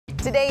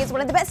Today is one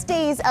of the best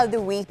days of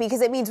the week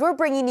because it means we're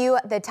bringing you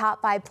the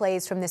top 5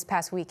 plays from this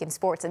past week in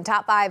sports. And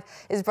Top 5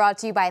 is brought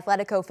to you by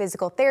Athletico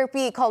Physical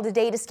Therapy. Call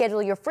today to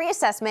schedule your free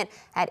assessment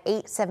at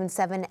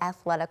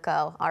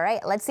 877-ATHLETICO. All right,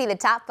 let's see the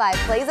top 5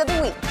 plays of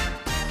the week.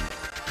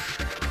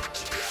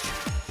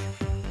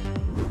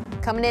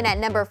 Coming in at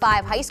number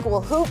 5, high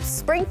school hoops.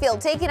 Springfield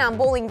taking on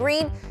Bowling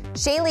Green.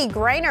 Shaylee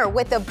Greiner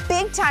with a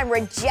big-time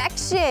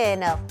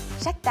rejection.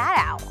 Check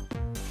that out.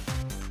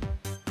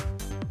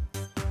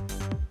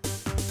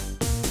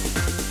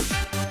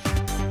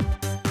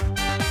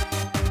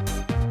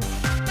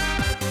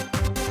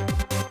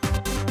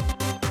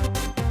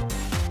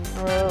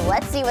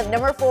 Let's see what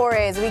number 4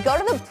 is. We go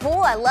to the pool.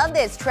 I love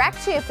this. Track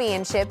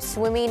championships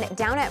swimming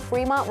down at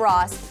Fremont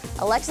Ross.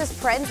 Alexis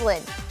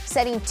Prenslin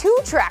setting 2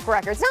 track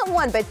records, not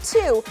 1, but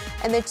 2,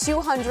 and the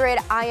 200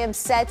 IM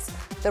sets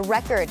the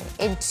record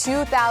in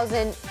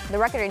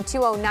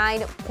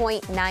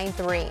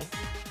 209.93.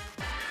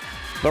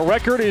 The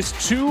record is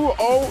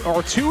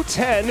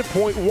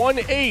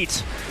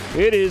 210.18.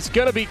 It is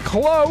going to be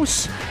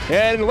close.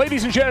 And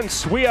ladies and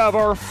gents, we have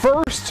our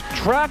first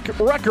track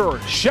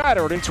record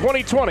shattered in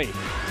 2020.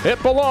 It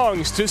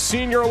belongs to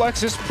senior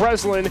Alexis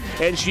Prenslin,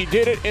 and she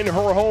did it in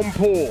her home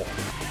pool.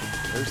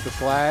 There's the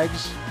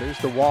flags, there's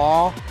the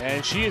wall.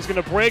 And she is going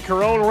to break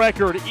her own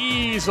record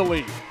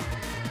easily.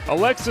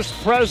 Alexis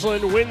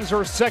Prenslin wins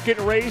her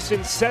second race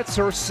and sets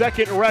her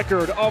second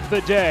record of the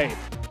day.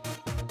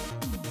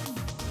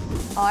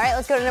 All right,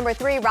 let's go to number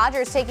 3.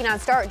 Rogers taking on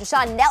star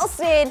Deshaun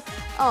Nelson.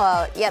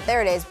 Oh, yeah,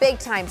 there it is. Big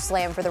time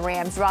slam for the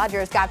Rams.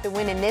 Rogers got the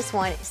win in this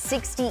one,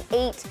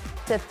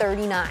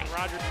 68-39.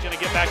 Rogers is going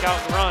to get back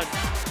out and run.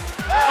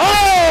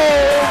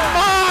 Oh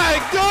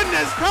my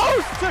goodness,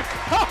 coast to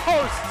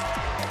coast.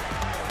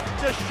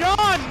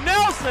 Deshaun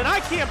Nelson, I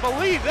can't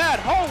believe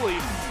that. Holy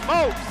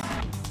smokes.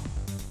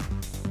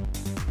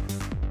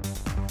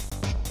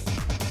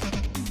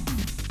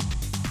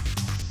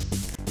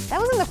 That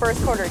was in the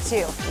first quarter,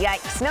 too.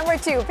 Yikes. Number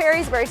 2,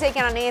 Perrysburg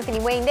taking on Anthony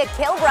Wayne. Nick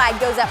Kilbride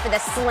goes up for the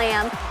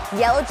slam.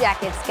 Yellow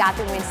Jackets got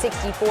the win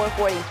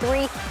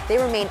 64-43. They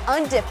remain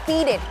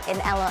undefeated in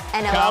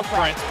NLL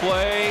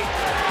play.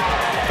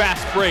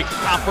 Fast break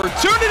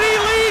opportunity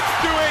leads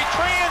to a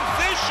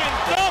transition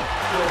dunk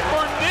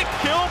for Nick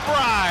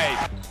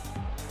Kilbride.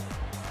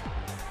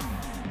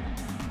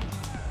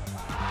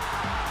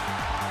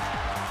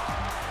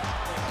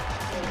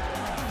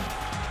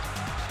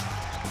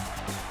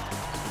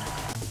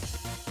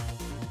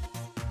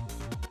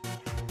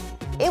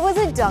 It was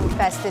a dunk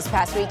fest this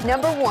past week.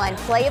 Number 1,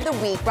 play of the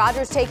week.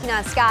 Rogers taking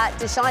on Scott.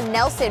 Deshaun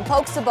Nelson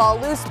pokes the ball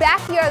loose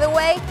back the other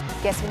way.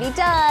 Guess what he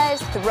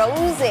does?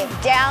 Throws it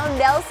down.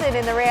 Nelson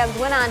and the Rams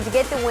went on to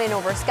get the win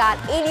over Scott,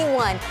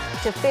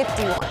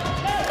 81-51.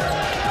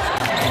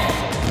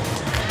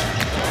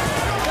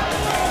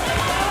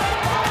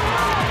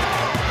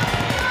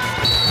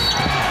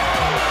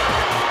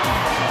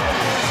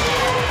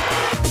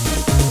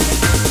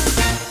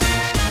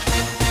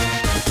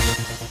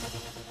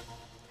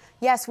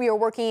 Yes, we are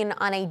working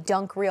on a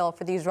dunk reel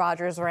for these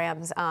Rogers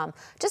Rams,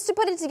 just to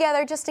put it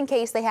together, just in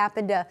case they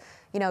happen to,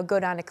 go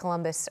down to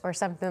Columbus or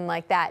something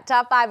like that.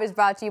 Top 5 is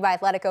brought to you by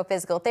Athletico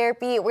Physical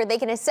Therapy, where they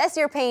can assess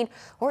your pain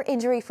or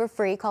injury for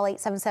free. Call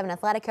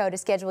 877-ATHLETICO to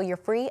schedule your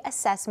free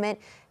assessment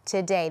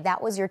today. That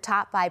was your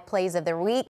top 5 plays of the week.